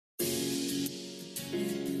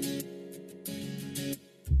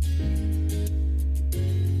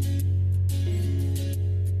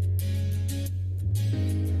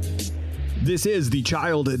This is the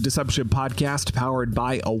Child Discipleship Podcast powered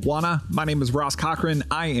by Awana. My name is Ross Cochran.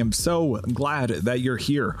 I am so glad that you're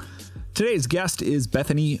here. Today's guest is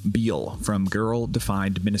Bethany Beal from Girl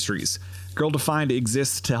Defined Ministries. Girl Defined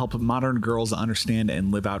exists to help modern girls understand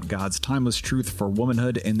and live out God's timeless truth for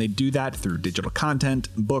womanhood, and they do that through digital content,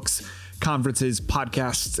 books, conferences,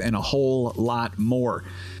 podcasts, and a whole lot more.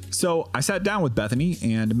 So I sat down with Bethany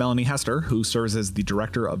and Melanie Hester, who serves as the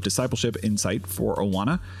Director of Discipleship Insight for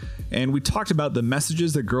Awana, and we talked about the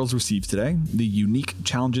messages that girls receive today, the unique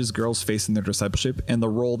challenges girls face in their discipleship, and the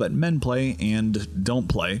role that men play and don't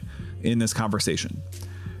play in this conversation.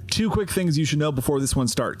 Two quick things you should know before this one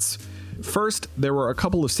starts. First, there were a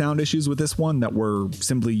couple of sound issues with this one that were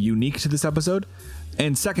simply unique to this episode.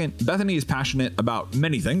 And second, Bethany is passionate about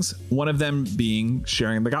many things, one of them being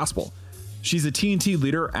sharing the gospel. She's a T&T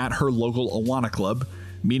leader at her local Awana Club,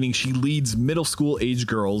 meaning she leads middle school age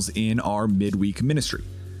girls in our midweek ministry.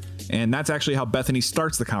 And that's actually how Bethany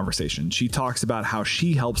starts the conversation. She talks about how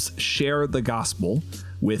she helps share the gospel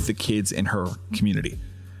with the kids in her community.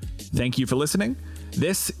 Thank you for listening.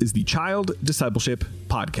 This is the Child Discipleship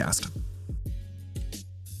Podcast.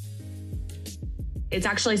 It's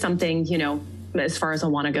actually something, as far as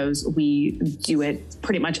Awana goes, we do it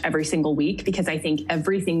pretty much every single week because I think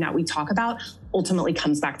everything that we talk about ultimately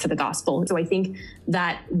comes back to the gospel. So I think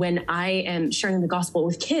that when I am sharing the gospel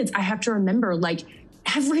with kids, I have to remember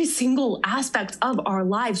every single aspect of our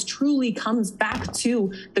lives truly comes back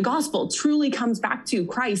to the gospel, truly comes back to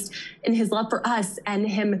Christ and his love for us and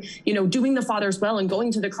him, doing the Father's will and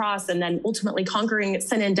going to the cross and then ultimately conquering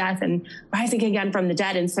sin and death and rising again from the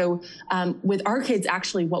dead. And so with our kids,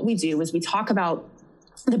 actually what we do is we talk about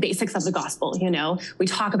the basics of the gospel. We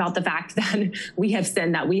talk about the fact that we have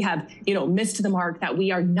sinned, that we have, missed the mark, that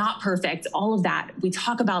we are not perfect, all of that. We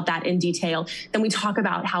talk about that in detail. Then we talk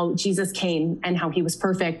about how Jesus came and how he was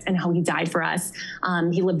perfect and how he died for us.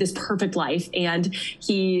 He lived this perfect life and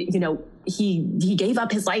he gave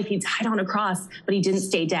up his life. He died on a cross, but he didn't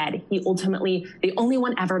stay dead. He ultimately, the only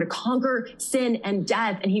one ever to conquer sin and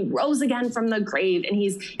death. And he rose again from the grave and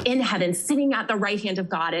he's in heaven sitting at the right hand of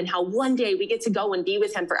God and how one day we get to go and be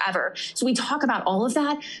with him forever. So we talk about all of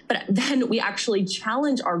that, but then we actually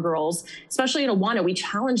challenge our girls, especially in Awana, we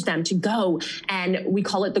challenge them to go and we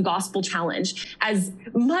call it the gospel challenge. As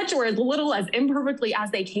much or as little as imperfectly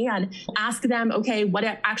as they can, ask them, okay, what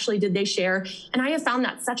actually did they share? And I have found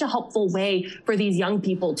that such a helpful way for these young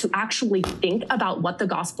people to actually think about what the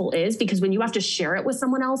gospel is, because when you have to share it with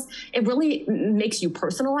someone else, it really makes you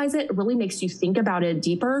personalize it. It really makes you think about it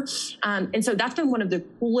deeper. And so that's been one of the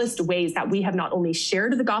coolest ways that we have not only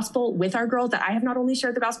shared the gospel with our girls, that I have not only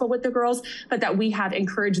shared the gospel with the girls, but that we have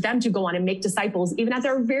encouraged them to go on and make disciples, even at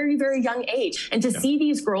their very, very young age. And to see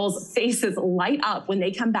these girls' faces light up when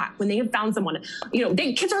they come back, when they have found someone,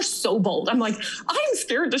 kids are so bold. I'm like, I'm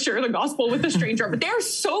scared to share the gospel with a stranger, but they're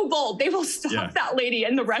so bold. They will stop that lady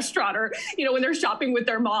in the restaurant or, when they're shopping with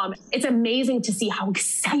their mom. It's amazing to see how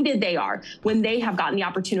excited they are when they have gotten the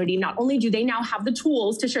opportunity. Not only do they now have the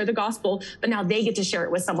tools to share the gospel, but now they get to share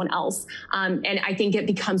it with someone else. And I think it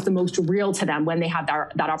becomes the most real to them when they have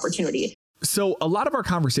that opportunity. So a lot of our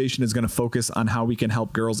conversation is going to focus on how we can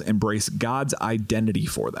help girls embrace God's identity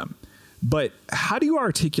for them. But how do you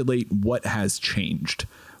articulate what has changed?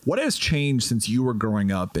 What has changed since you were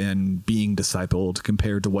growing up and being discipled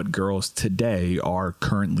compared to what girls today are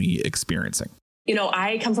currently experiencing?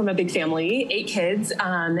 I come from a big family, 8 kids,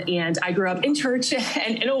 and I grew up in church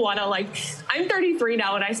and in Awana. I'm 33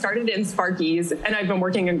 now, and I started in Sparky's, and I've been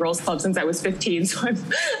working in girls' clubs since I was 15. So I've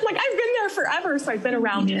been there forever. So I've been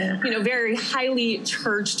around, very highly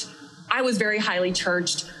churched. I was very highly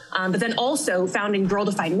churched. But then also founding Girl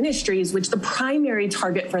Defined Ministries, which the primary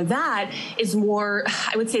target for that is more,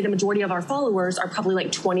 I would say the majority of our followers are probably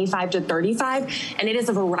 25 to 35. And it is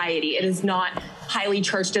a variety. It is not highly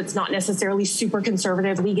churched. It's not necessarily super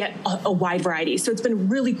conservative. We get a wide variety. So it's been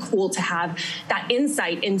really cool to have that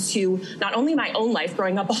insight into not only my own life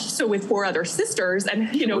growing up also with 4 other sisters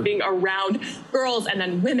and, being around girls and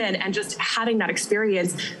then women and just having that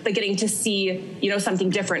experience, but getting to see, something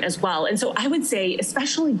different as well. And so I would say,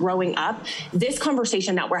 especially growing up, this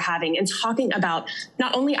conversation that we're having and talking about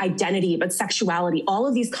not only identity, but sexuality, all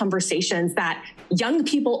of these conversations that young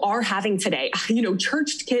people are having today,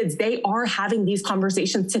 churched kids, they are having these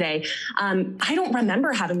conversations today. I don't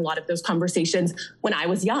remember having a lot of those conversations when I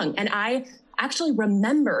was young. And I actually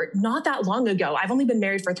remember not that long ago, I've only been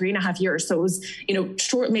married for 3.5 years. So it was,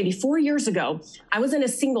 short, maybe 4 years ago, I was in a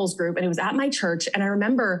singles group and it was at my church. And I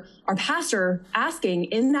remember our pastor asking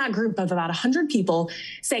in that group of about 100 people,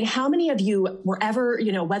 saying, how many of you were ever,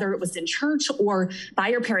 whether it was in church or by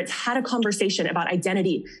your parents, had a conversation about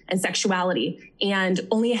identity and sexuality? And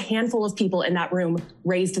only a handful of people in that room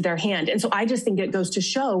raised their hand. And so I just think it goes to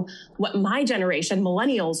show what my generation,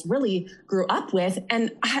 millennials, really grew up with.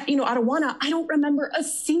 And, at Awana, I don't remember a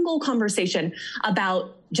single conversation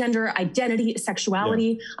about gender identity,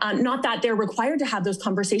 sexuality. Not that they're required to have those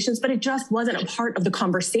conversations, but it just wasn't a part of the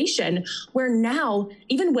conversation. Where now,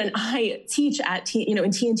 even when I teach at in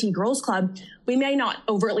TNT Girls Club, we may not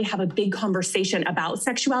overtly have a big conversation about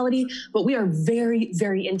sexuality, but we are very,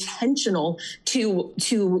 very intentional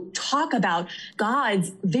to talk about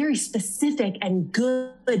God's very specific and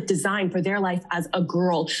good design for their life as a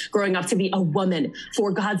girl growing up to be a woman,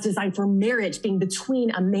 for God's design for marriage being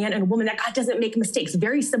between a man and a woman, that God doesn't make mistakes.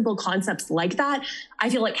 Very simple concepts like that,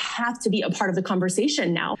 I feel like have to be a part of the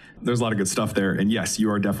conversation now. There's a lot of good stuff there. And yes,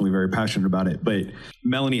 you are definitely very passionate about it. But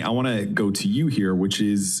Melanie, I want to go to you here, which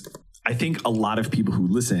is, I think a lot of people who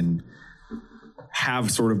listen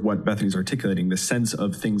have sort of what Bethany's articulating, the sense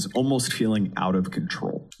of things almost feeling out of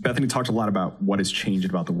control. Bethany talked a lot about what has changed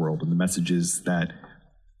about the world and the messages that,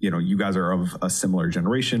 you guys are of a similar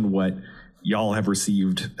generation, what y'all have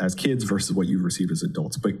received as kids versus what you've received as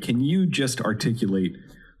adults. But can you just articulate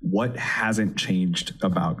what hasn't changed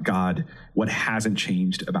about God? What hasn't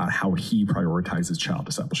changed about how he prioritizes child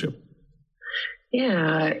discipleship?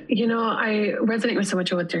 Yeah, I resonate with so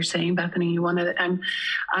much of what you're saying, Bethany.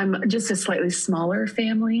 I'm just a slightly smaller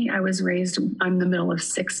family. I'm the middle of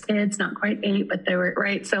 6 kids, not quite 8, but they were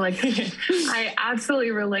right. So I absolutely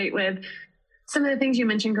relate with some of the things you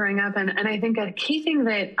mentioned growing up. And I think a key thing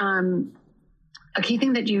that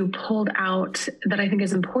you pulled out that I think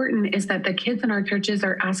is important is that the kids in our churches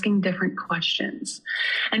are asking different questions.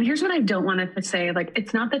 And here's what I don't want to say.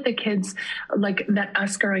 It's not that the kids, that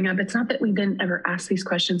us growing up, it's not that we didn't ever ask these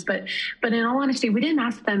questions, but in all honesty, we didn't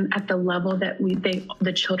ask them at the level that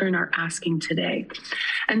the children are asking today.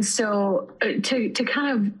 And so to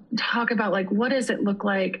kind of talk about what does it look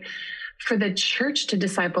like for the church to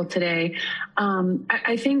disciple today,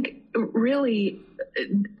 I think really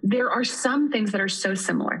there are some things that are so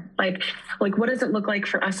similar. Like what does it look like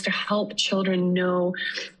for us to help children know,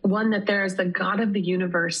 one, that there is the God of the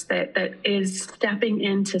universe that is stepping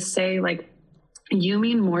in to say, you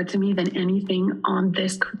mean more to me than anything on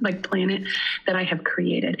this planet that I have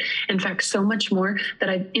created. In fact, so much more that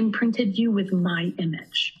I've imprinted you with my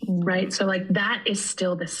image, right? So that is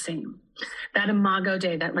still the same. That Imago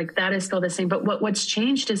Dei, that is still the same. But what's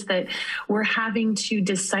changed is that we're having to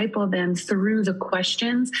disciple them through the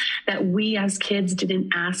questions that we as kids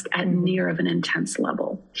didn't ask at near of an intense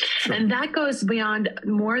level. Sure. And that goes beyond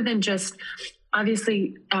more than just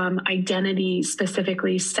obviously identity,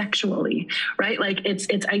 specifically sexually, right?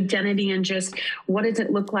 It's identity and just what does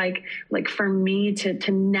it look like for me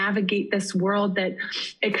to navigate this world that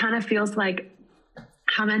it kind of feels like.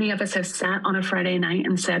 How many of us have sat on a Friday night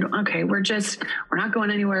and said, okay, we're not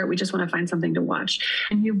going anywhere. We just want to find something to watch.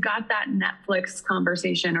 And you've got that Netflix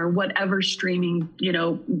conversation or whatever streaming,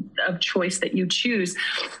 of choice that you choose.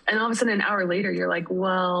 And all of a sudden an hour later, you're like,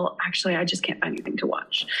 well, actually, I just can't find anything to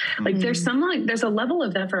watch. There's a level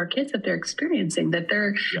of that for our kids that they're experiencing, that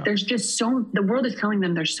there's just the world is telling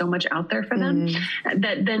them there's so much out there for them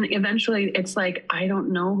that then eventually it's I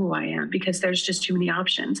don't know who I am because there's just too many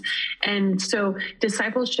options. And so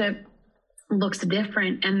discipleship looks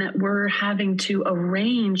different, and that we're having to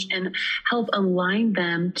arrange and help align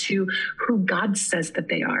them to who God says that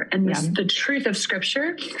they are and the truth of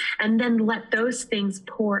Scripture, and then let those things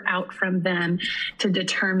pour out from them to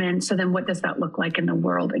determine, so then what does that look like in the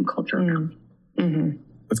world and culture around? Mm-hmm.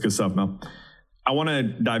 That's good stuff, Mel. I want to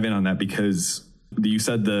dive in on that because you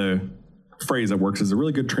said the phrase that works is a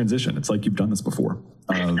really good transition. It's like you've done this before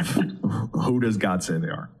of who does God say they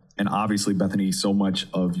are? And obviously, Bethany, so much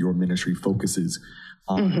of your ministry focuses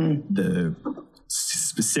on the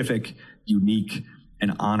specific, unique,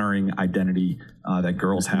 and honoring identity that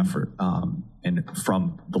girls have and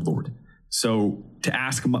from the Lord. So to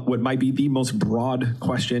ask what might be the most broad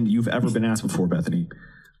question you've ever been asked before, Bethany,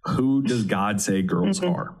 who does God say girls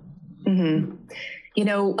are?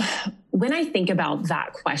 Mm-hmm. When I think about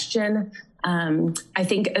that question, I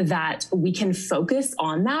think that we can focus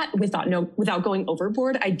on that without going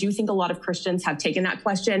overboard. I do think a lot of Christians have taken that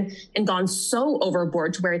question and gone so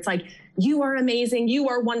overboard to where it's you are amazing, you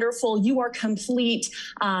are wonderful, you are complete.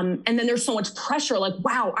 And then there's so much pressure, like,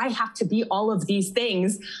 wow, I have to be all of these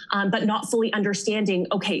things, but not fully understanding,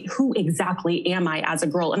 okay, who exactly am I as a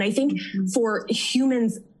girl? And I think for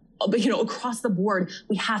humans, across the board,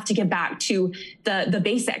 we have to get back to the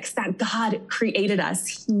basics that God created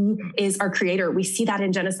us. He is our creator. We see that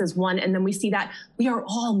in Genesis 1, and then we see that we are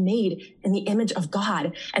all made in the image of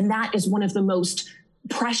God. And that is one of the most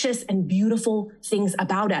precious and beautiful things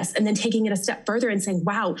about us. And then taking it a step further and saying,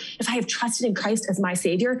 wow, if I have trusted in Christ as my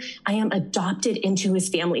savior, I am adopted into his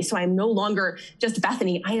family. So I am no longer just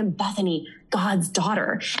Bethany. I am Bethany, God's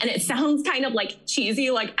daughter. And it sounds kind of like cheesy,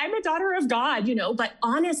 like I'm a daughter of God, but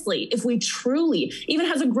honestly, if we truly, even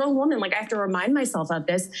as a grown woman, like I have to remind myself of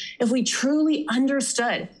this, if we truly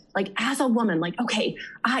understood, like as a woman, like, okay,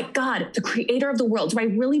 God, the creator of the world, do I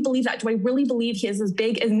really believe that? Do I really believe he is as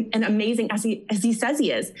big and amazing as he says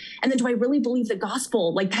he is? And then do I really believe the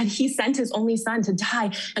gospel, like that he sent his only son to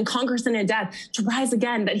die and conquer sin and death, to rise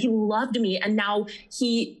again, that he loved me and now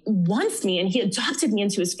he wants me and he adopted me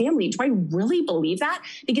into his family? Do I really believe that?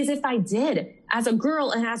 Because if I did, as a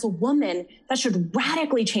girl and as a woman, that should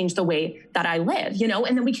radically change the way that I live,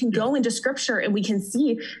 and then we can go into scripture and we can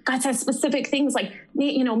see God says specific things like,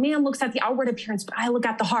 man looks at the outward appearance, but I look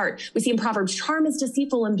at the heart. We see in Proverbs, charm is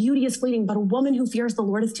deceitful and beauty is fleeting, but a woman who fears the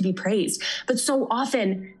Lord is to be praised. But so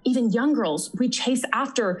often, even young girls, we chase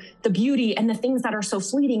after the beauty and the things that are so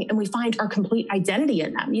fleeting, and we find our complete identity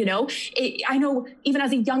in them. I know even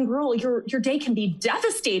as a young girl, your day can be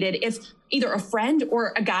devastated if either a friend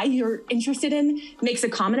or a guy you're interested in makes a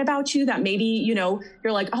comment about you that maybe, you're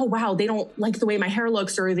like, oh, wow, they don't like the way my hair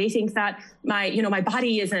looks, or they think that my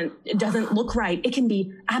body doesn't look right. It can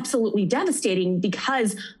be absolutely devastating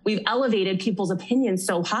because we've elevated people's opinions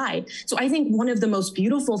so high. So I think one of the most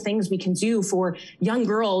beautiful things we can do for young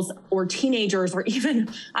girls or teenagers, or even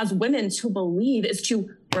as women, to believe is to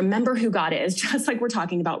remember who God is, just like we're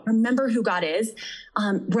talking about. Remember who God is.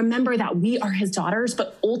 Remember that we are his daughters,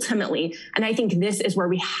 but ultimately, and I think this is where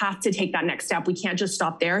we have to take that next step. We can't just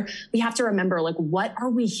stop there. We have to remember, like, what are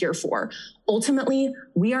we here for? Ultimately,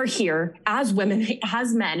 we are here as women,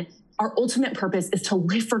 as men. Our ultimate purpose is to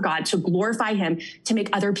live for God, to glorify him, to make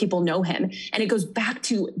other people know him. And it goes back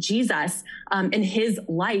to Jesus in his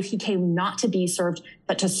life. He came not to be served,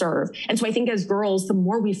 but to serve. And so I think as girls, the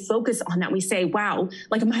more we focus on that, we say, wow,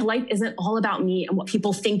 like my life isn't all about me and what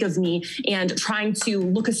people think of me and trying to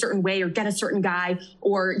look a certain way or get a certain guy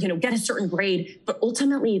or, get a certain grade. But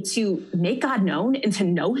ultimately to make God known and to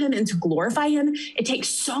know him and to glorify him, it takes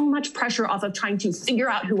so much pressure off of trying to figure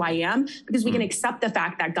out who I am, because we can accept the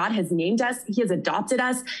fact that God has named us, he has adopted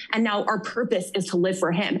us, and now our purpose is to live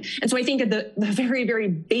for him. And so I think at the very, very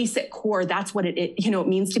basic core, that's what it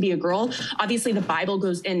means to be a girl. Obviously the Bible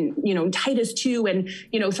goes in, Titus 2 and,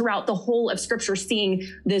 throughout the whole of scripture, seeing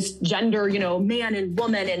this gender, man and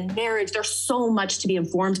woman and marriage. There's so much to be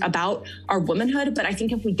informed about our womanhood. But I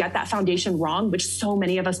think if we get that foundation wrong, which so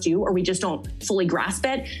many of us do, or we just don't fully grasp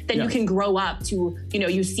it, then you can grow up to,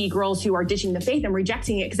 you see girls who are ditching the faith and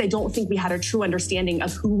rejecting it because they don't think we had a true understanding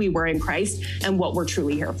of who we were in Christ and what we're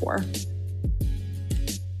truly here for.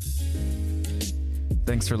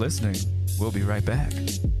 Thanks for listening. We'll be right back.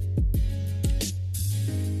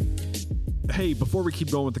 Hey, before we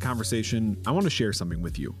keep going with the conversation, I want to share something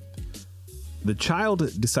with you. The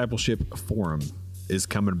Child Discipleship Forum is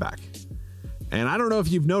coming back. And I don't know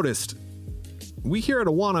if you've noticed, we here at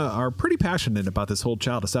Awana are pretty passionate about this whole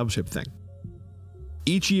child discipleship thing.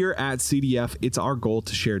 Each year at CDF, it's our goal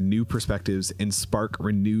to share new perspectives and spark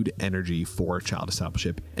renewed energy for child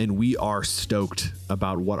discipleship. And we are stoked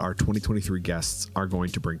about what our 2023 guests are going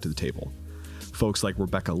to bring to the table. Folks like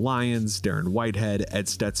Rebecca Lyons, Darren Whitehead, Ed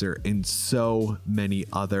Stetzer, and so many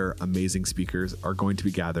other amazing speakers are going to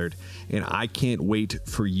be gathered. And I can't wait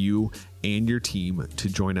for you and your team to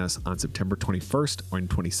join us on September 21st or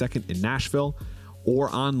 22nd in Nashville,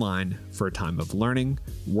 or online for a time of learning,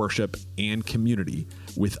 worship, and community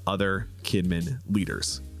with other Kidmin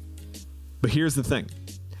leaders. But here's the thing.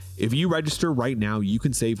 If you register right now, you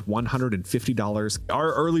can save $150.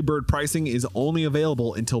 Our early bird pricing is only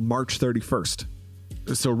available until March 31st.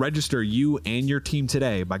 So register you and your team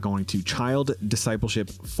today by going to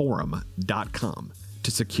childdiscipleshipforum.com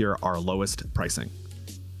to secure our lowest pricing.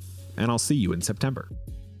 And I'll see you in September.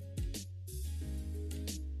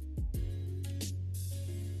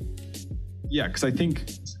 Yeah, because I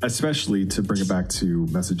think, especially to bring it back to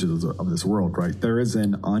messages of this world, right? There is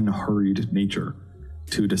an unhurried nature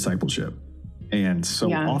to discipleship. And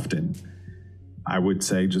so often, I would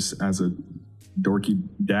say, just as a dorky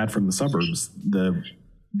dad from the suburbs,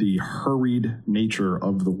 the hurried nature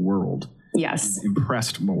of the world Yes.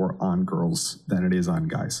 Impressed more on girls than it is on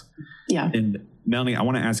guys. Yeah. And Melanie, I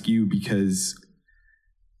want to ask you because,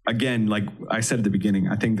 again, like I said at the beginning,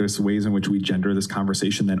 I think there's ways in which we gender this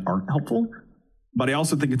conversation that aren't helpful. But I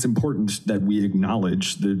also think it's important that we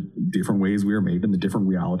acknowledge the different ways we are made and the different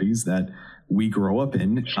realities that we grow up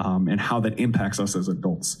in, and how that impacts us as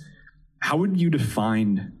adults. How would you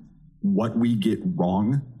define what we get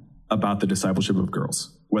wrong about the discipleship of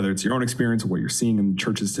girls? Whether it's your own experience or what you're seeing in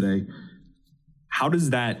churches today, how does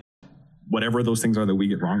that, whatever those things are that we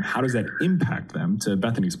get wrong, how does that impact them, to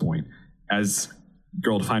Bethany's point, as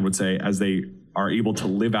Girl Defined would say, as they are able to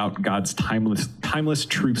live out God's timeless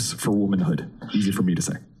truths for womanhood? Easy for me to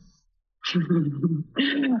say.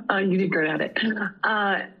 You did great at it.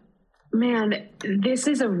 Man, this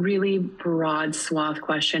is a really broad swath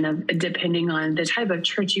question of depending on the type of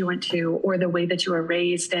church you went to or the way that you were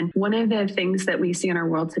raised. And one of the things that we see in our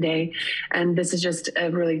world today, and this is just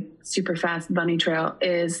a really super fast bunny trail,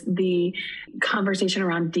 is the conversation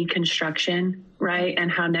around deconstruction, right?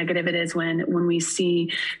 And how negative it is when we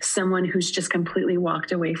see someone who's just completely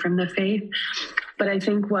walked away from the faith. But I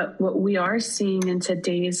think what we are seeing in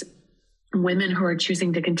today's women who are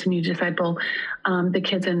choosing to continue to disciple the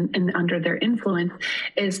kids and under their influence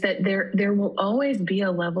is that there will always be a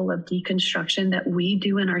level of deconstruction that we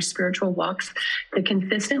do in our spiritual walks to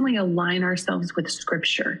consistently align ourselves with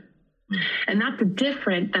Scripture. And that's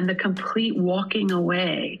different than the complete walking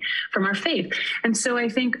away from our faith. And so I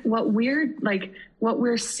think what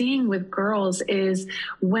we're seeing with girls is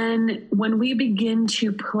when we begin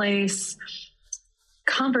to place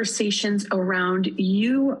conversations around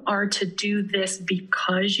you are to do this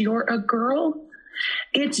because you're a girl,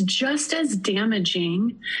 it's just as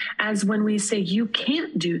damaging as when we say you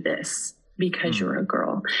can't do this because you're a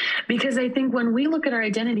girl. Because I think when we look at our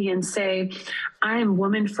identity and say, I'm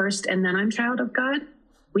woman first and then I'm child of God,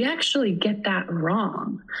 we actually get that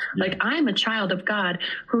wrong. Yeah. Like, I'm a child of God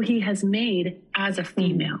who he has made as a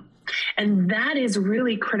female. And that is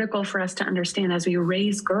really critical for us to understand as we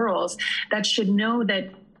raise girls that should know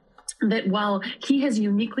that while he has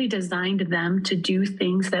uniquely designed them to do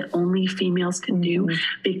things that only females can do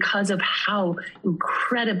because of how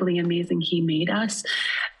incredibly amazing he made us,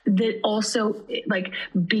 that also, like,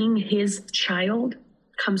 being his child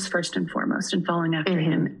comes first and foremost, and following after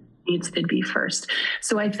him needs to be first.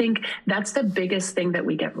 So I think that's the biggest thing that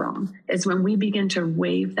we get wrong, is when we begin to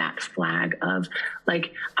wave that flag of,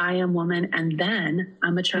 like, I am woman and then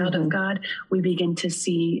I'm a child of God, we begin to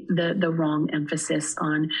see the wrong emphasis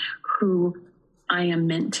on who I am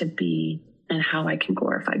meant to be and how I can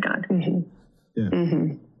glorify God. Yeah.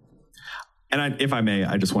 And if I may,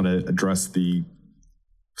 I just want to address the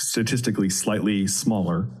statistically slightly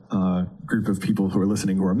smaller group of people who are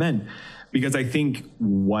listening who are men. Because I think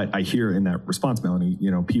what I hear in that response, Melanie,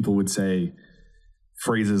 people would say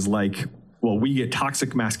phrases like, well, we get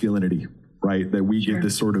toxic masculinity, right? That we get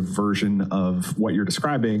this sort of version of what you're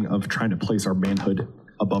describing of trying to place our manhood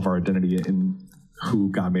above our identity in who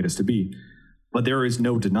God made us to be. But there is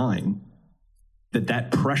no denying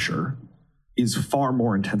that pressure is far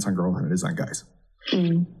more intense on girls than it is on guys.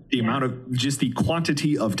 The amount of, just the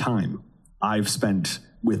quantity of time I've spent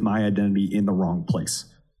with my identity in the wrong place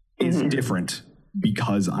is different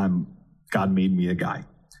because God made me a guy.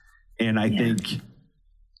 And I think,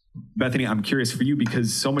 Bethany, I'm curious for you,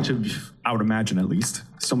 because so much of, I would imagine at least,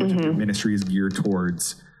 so much of your ministry is geared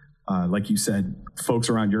towards, like you said, folks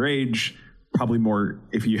around your age, probably more,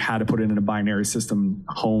 if you had to put it in a binary system,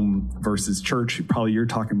 home versus church, probably you're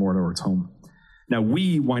talking more towards home. Now,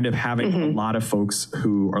 we wind up having a lot of folks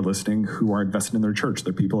who are listening who are invested in their church.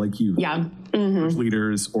 They're people like you, church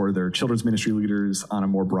leaders, or they're children's ministry leaders on a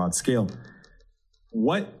more broad scale.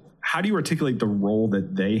 How do you articulate the role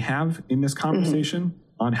that they have in this conversation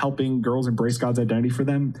on helping girls embrace God's identity for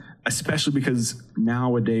them, especially because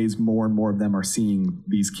nowadays more and more of them are seeing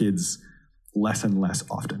these kids less and less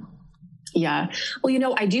often? Yeah.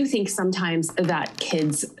 Well, I do think sometimes that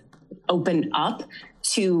kids open up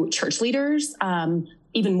to church leaders,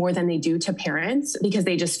 even more than they do to parents, because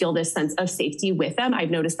they just feel this sense of safety with them. I've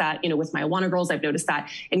noticed that, with my Awana girls, I've noticed that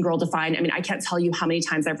in Girl Defined. I mean, I can't tell you how many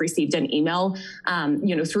times I've received an email,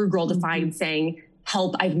 through Girl Defined saying,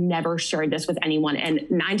 help, I've never shared this with anyone. And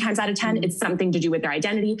 9 times out of 10, it's something to do with their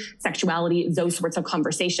identity, sexuality, those sorts of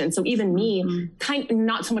conversations. So even me,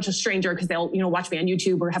 not so much a stranger, because they'll, watch me on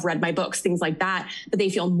YouTube or have read my books, things like that, but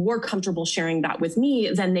they feel more comfortable sharing that with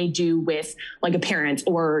me than they do with like a parent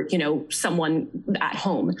or, someone at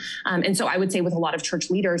home. And so I would say with a lot of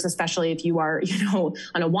church leaders, especially if you are,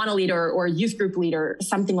 an Awana leader or a youth group leader,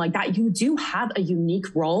 something like that, you do have a unique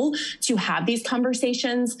role to have these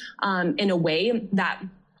conversations in a way that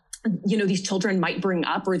these children might bring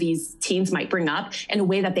up, or these teens might bring up in a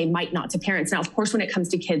way that they might not to parents. Now, of course, when it comes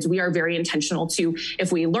to kids, we are very intentional to,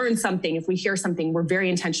 if we learn something, if we hear something, we're very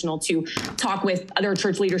intentional to talk with other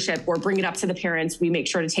church leadership or bring it up to the parents. We make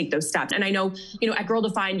sure to take those steps. And I know, at Girl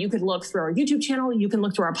Defined, you could look through our YouTube channel, you can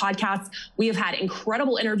look through our podcasts. We have had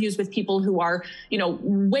incredible interviews with people who are,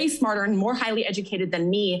 way smarter and more highly educated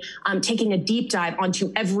than me, taking a deep dive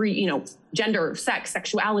onto every, gender, sex,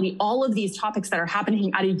 sexuality, all of these topics that are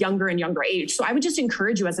happening at a younger and younger age. So I would just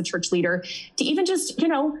encourage you as a church leader to even just,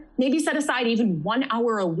 maybe set aside even 1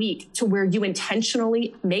 hour a week to where you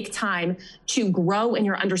intentionally make time to grow in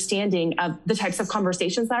your understanding of the types of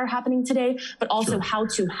conversations that are happening today, but also how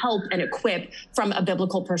to help and equip from a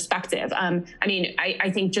biblical perspective.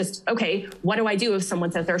 I think just, okay, what do I do if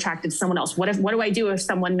someone says they're attracted to someone else? What do I do if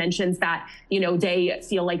someone mentions that, they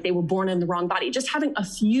feel like they were born in the wrong body? Just having a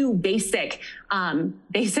few basic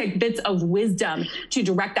bits of wisdom to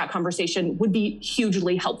direct that conversation would be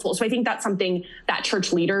hugely helpful. So I think that's something that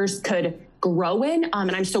church leaders could grow in.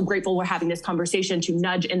 And I'm so grateful we're having this conversation to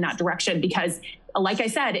nudge in that direction, because like I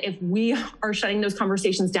said, if we are shutting those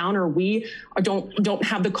conversations down, or we don't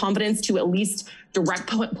have the confidence to at least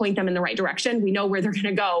point them in the right direction, we know where they're going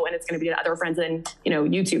to go, and it's going to be to other friends in,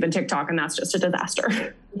 YouTube and TikTok, and that's just a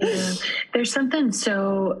disaster. Yeah. There's something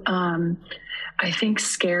so, I think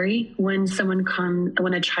scary when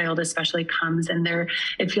when a child especially comes and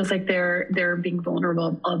it feels like they're being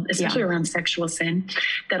vulnerable, especially around sexual sin,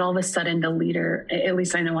 that all of a sudden the leader, at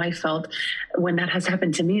least I know I felt when that has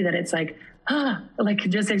happened to me, that it's like, like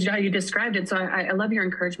just as how you described it. So I love your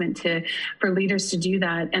encouragement for leaders to do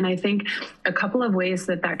that. And I think a couple of ways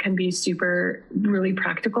that can be really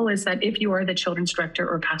practical is that if you are the children's director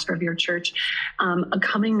or pastor of your church,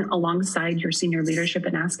 coming alongside your senior leadership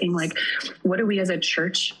and asking, like, what do we as a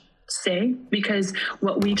church say? Because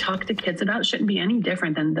what we talk to kids about shouldn't be any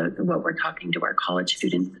different than what we're talking to our college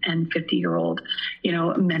students and 50-year-old,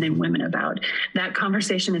 men and women about. That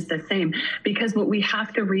conversation is the same, because what we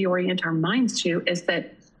have to reorient our minds to is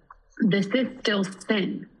that this is still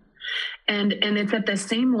sin. And it's at the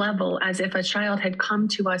same level as if a child had come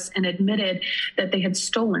to us and admitted that they had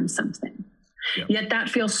stolen something. Yep. Yet that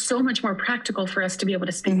feels so much more practical for us to be able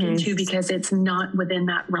to speak into, because it's not within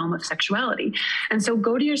that realm of sexuality. And so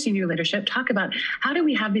go to your senior leadership, talk about how do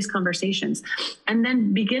we have these conversations, and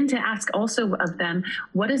then begin to ask also of them,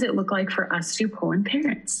 what does it look like for us to pull in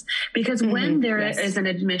parents? Because when there is an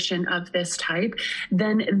admission of this type,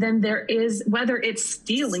 then there is, whether it's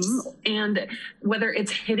stealing and whether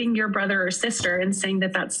it's hitting your brother or sister and saying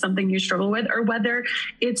that that's something you struggle with, or whether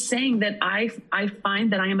it's saying that I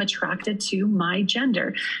find that I am attracted to my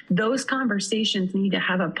gender. Those conversations need to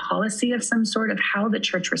have a policy of some sort of how the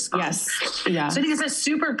church responds. Yes. Yeah. So I think it's a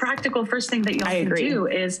super practical first thing that y'all can do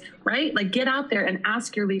is, right? Like, get out there and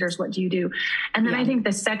ask your leaders, what do you do? And then I think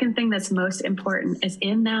the second thing that's most important is,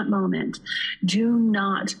 in that moment, do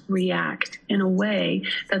not react in a way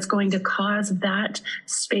that's going to cause that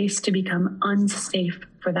space to become unsafe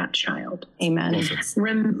for that child. Amen.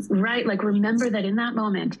 Right. Like, remember that in that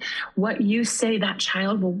moment, what you say, that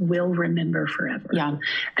child will remember forever. Yeah.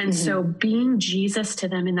 And so being Jesus to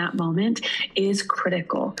them in that moment is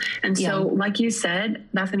critical. And so, like you said,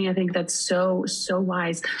 Bethany, I think that's so, so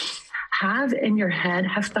wise. Have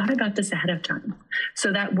thought about this ahead of time,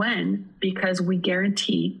 so that because we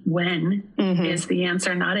guarantee when is the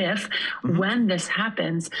answer, not if, when this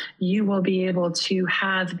happens, you will be able to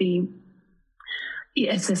have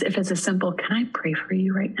if it's a simple, can I pray for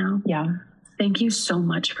you right now? Yeah. Thank you so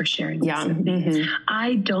much for sharing this with me.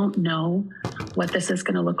 I don't know what this is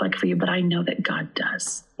going to look like for you, but I know that God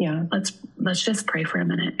does. Yeah. Let's just pray for a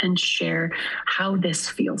minute and share how this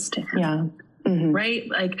feels to him. Yeah. Right?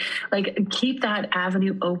 Like keep that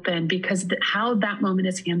avenue open, because how that moment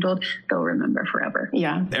is handled, they'll remember forever.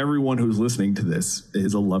 Yeah. Everyone who's listening to this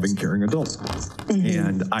is a loving, caring adult.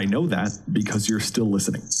 And I know that because you're still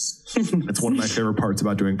listening. That's one of my favorite parts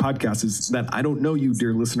about doing podcasts, is that I don't know you,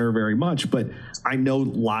 dear listener, very much, but I know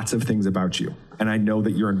lots of things about you. And I know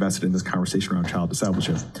that you're invested in this conversation around child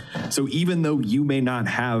discipleship. So even though you may not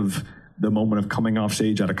have the moment of coming off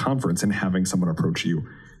stage at a conference and having someone approach you,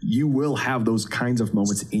 you will have those kinds of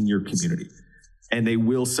moments in your community. And they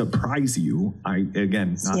will surprise you.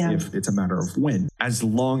 If, it's a matter of when. As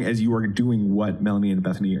long as you are doing what Melanie and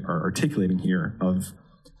Bethany are articulating here of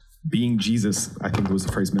being Jesus, I think was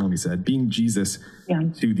the phrase Melanie said, being Jesus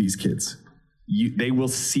to these kids. They will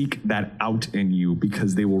seek that out in you,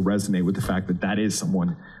 because they will resonate with the fact that is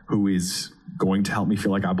someone who is going to help me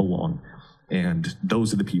feel like I belong. And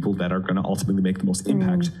those are the people that are going to ultimately make the most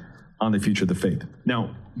impact on the future of the faith.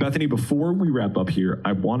 Now, Bethany, before we wrap up here,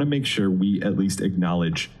 I want to make sure we at least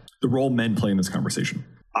acknowledge the role men play in this conversation.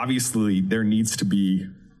 Obviously, there needs to be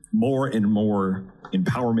more and more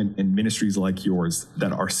empowerment in ministries like yours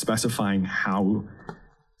that are specifying how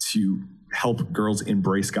to help girls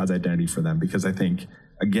embrace God's identity for them. Because I think,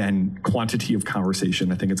 again, quantity of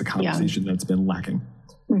conversation, I think it's a conversation that's been lacking.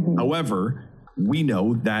 Mm-hmm. However, we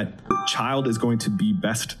know that the child is going to be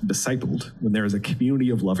best discipled when there is a community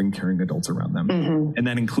of loving, caring adults around them. Mm-hmm. And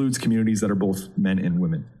that includes communities that are both men and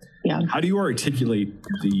women. Yeah. How do you articulate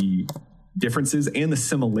the differences and the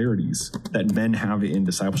similarities that men have in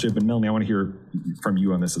discipleship? And Melanie, I want to hear from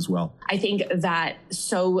you on this as well. I think that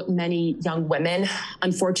so many young women,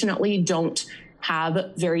 unfortunately, don't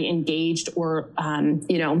have very engaged or,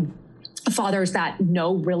 fathers that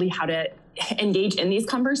know really how to engage in these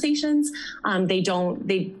conversations. They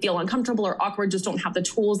feel uncomfortable or awkward, just don't have the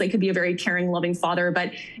tools. They could be a very caring, loving father,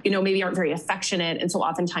 but, maybe aren't very affectionate. And so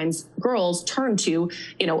oftentimes girls turn to,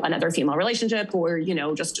 another female relationship or,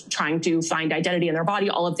 just trying to find identity in their body,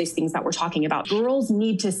 all of these things that we're talking about. Girls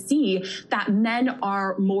need to see that men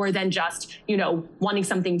are more than just, wanting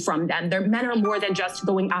something from them. Men are more than just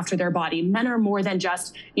going after their body. Men are more than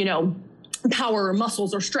just, power or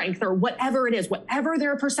muscles or strength or whatever it is, whatever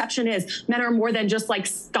their perception is. Men are more than just like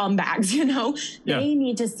scumbags, They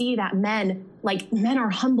need to see that men are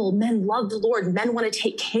humble, men love the Lord, men want to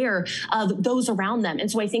take care of those around them. And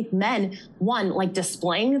so I think men,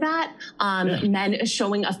 displaying that, men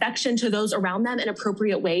showing affection to those around them in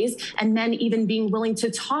appropriate ways, and men even being willing to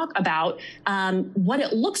talk about what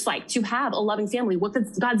it looks like to have a loving family, what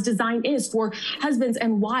God's design is for husbands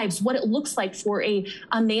and wives, what it looks like for a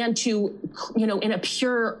man to, in a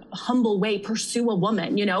pure, humble way, pursue a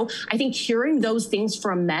woman. I think hearing those things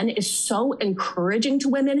from men is so encouraging to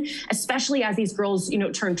women, especially as these girls,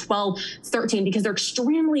 turn 12, 13, because they're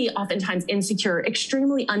extremely oftentimes insecure,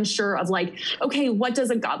 extremely unsure of okay, what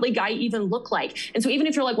does a godly guy even look like? And so even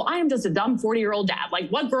if you're like, well, I am just a dumb 40-year-old dad,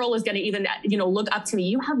 what girl is going to even, look up to me?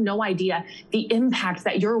 You have no idea the impact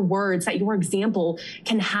that your words, that your example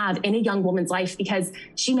can have in a young woman's life, because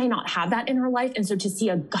she may not have that in her life. And so to see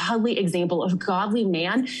a godly example of a godly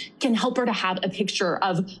man can help her to have a picture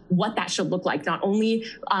of what that should look like, not only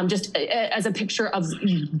just as a picture of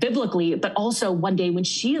biblically, but also one day when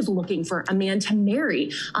she is looking for a man to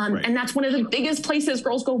marry. Right. And that's one of the biggest places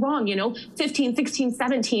girls go wrong, 15, 16,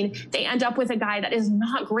 17, they end up with a guy that is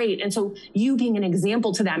not great. And so you being an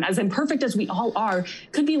example to them, as imperfect as we all are,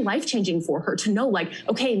 could be life-changing for her to know,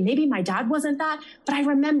 okay, maybe my dad wasn't that, but I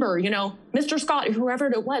remember, Mr. Scott, whoever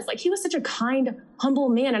it was, he was such a kind, humble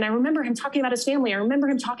man. And I remember him talking about his family. I remember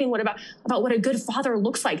him talking about what a good father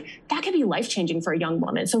looks like. That could be life-changing for a young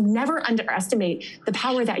woman. So never underestimate the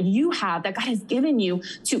power that you have, that God has given you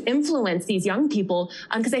to influence these young people,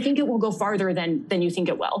 because I think it will go farther than you think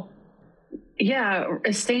it will. Yeah,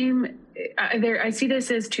 same. I see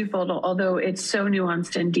this as twofold, although it's so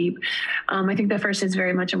nuanced and deep. I think the first is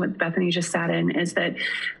very much in what Bethany just sat in, is that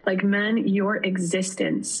men, your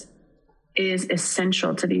existence is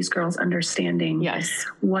essential to these girls understanding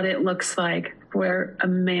what it looks like for a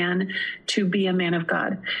man to be a man of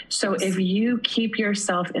God. So if you keep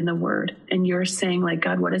yourself in the word and you're saying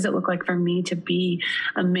God, what does it look like for me to be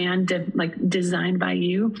a man designed by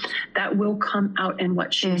you, that will come out in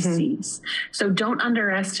what she sees. So don't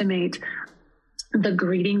underestimate the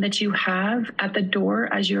greeting that you have at the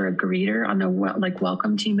door as you're a greeter on the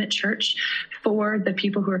welcome team at church for the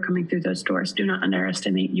people who are coming through those doors. Do not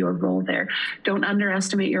underestimate your role there. Don't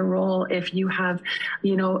underestimate your role if you have,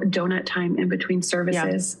 donut time in between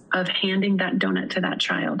services of handing that donut to that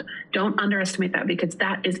child. Don't underestimate that, because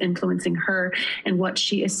that is influencing her and what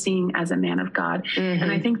she is seeing as a man of God. Mm-hmm.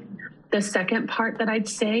 And I think the second part that I'd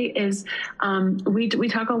say is we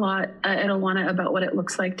talk a lot at Awana about what it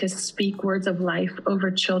looks like to speak words of life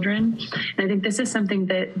over children. And I think this is something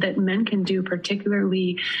that men can do,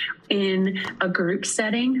 particularly in a group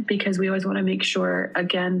setting, because we always want to make sure,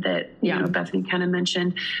 again, that, Bethany kind of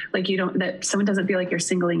mentioned, that someone doesn't feel like you're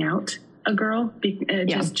singling out a girl.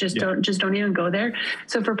 Don't even go there.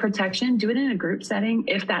 So for protection, do it in a group setting.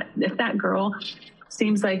 If that girl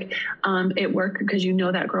seems like it worked because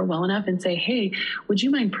that girl well enough, and say, hey, would you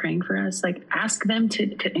mind praying for us? Ask them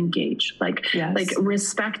to engage,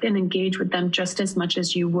 respect and engage with them just as much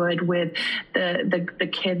as you would with the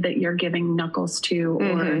kid that you're giving knuckles to,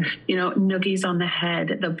 or, noogies on the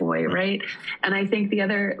head, the boy. Right. And I think the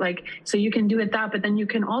other, so you can do it but then you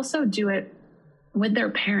can also do it with their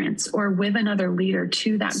parents or with another leader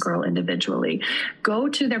to that girl individually. Go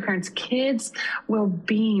to their parents. Kids will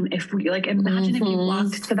beam if we imagine if you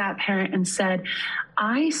walked to that parent and said,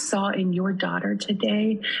 I saw in your daughter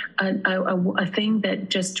today a thing that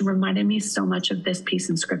just reminded me so much of this piece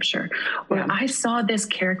in scripture, where I saw this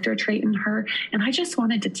character trait in her. And I just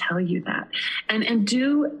wanted to tell you that, and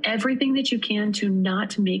do everything that you can to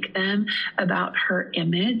not make them about her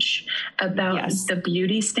image, about the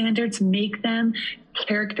beauty standards, make them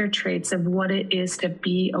character traits of what it is to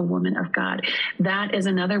be a woman of God. That is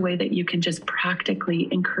another way that you can just practically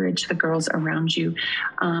encourage the girls around you.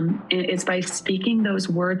 It's by speaking those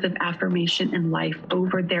words of affirmation and life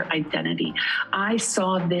over their identity. I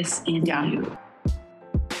saw this in you.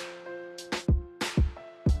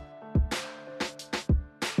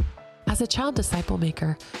 As a child disciple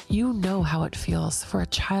maker, you know how it feels for a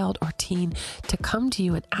child or teen to come to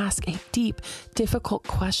you and ask a deep, difficult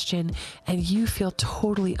question, and you feel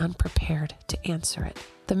totally unprepared to answer it.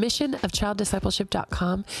 The mission of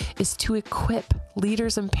childdiscipleship.com is to equip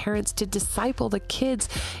leaders and parents to disciple the kids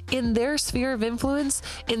in their sphere of influence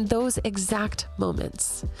in those exact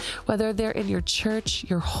moments. Whether they're in your church,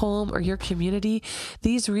 your home, or your community,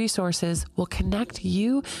 these resources will connect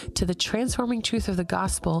you to the transforming truth of the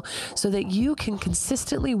gospel so that you can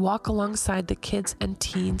consistently walk alongside the kids and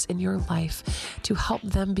teens in your life to help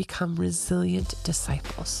them become resilient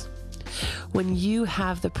disciples. When you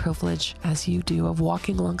have the privilege, as you do, of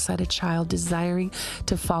walking alongside a child desiring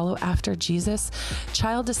to follow after Jesus,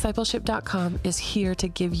 childdiscipleship.com is here to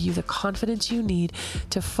give you the confidence you need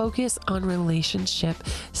to focus on relationship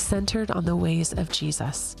centered on the ways of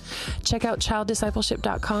Jesus. Check out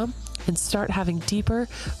childdiscipleship.com and start having deeper,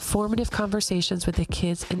 formative conversations with the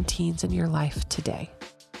kids and teens in your life today.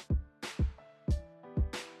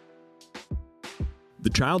 The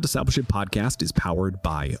Child Discipleship Podcast is powered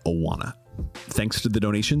by Awana. Thanks to the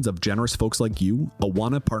donations of generous folks like you,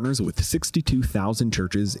 Awana partners with 62,000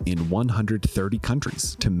 churches in 130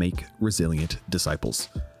 countries to make resilient disciples.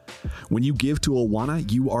 When you give to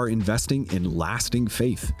Awana, you are investing in lasting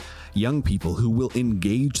faith, young people who will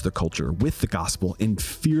engage the culture with the gospel and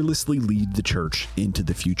fearlessly lead the church into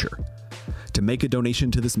the future. To make a donation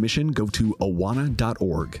to this mission, go to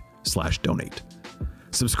awana.org/donate.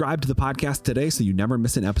 Subscribe to the podcast today so you never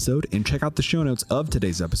miss an episode, and check out the show notes of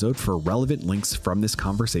today's episode for relevant links from this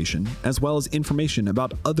conversation, as well as information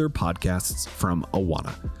about other podcasts from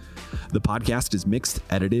Awana. The podcast is mixed,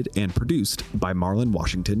 edited, and produced by Marlon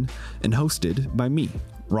Washington and hosted by me,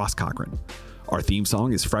 Ross Cochran. Our theme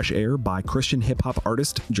song is Fresh Air by Christian hip-hop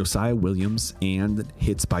artist Josiah Williams and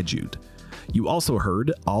Hits by Jude. You also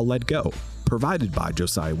heard I'll Let Go, provided by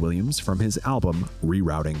Josiah Williams from his album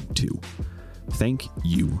Rerouting 2. Thank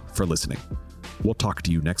you for listening. We'll talk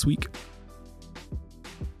to you next week.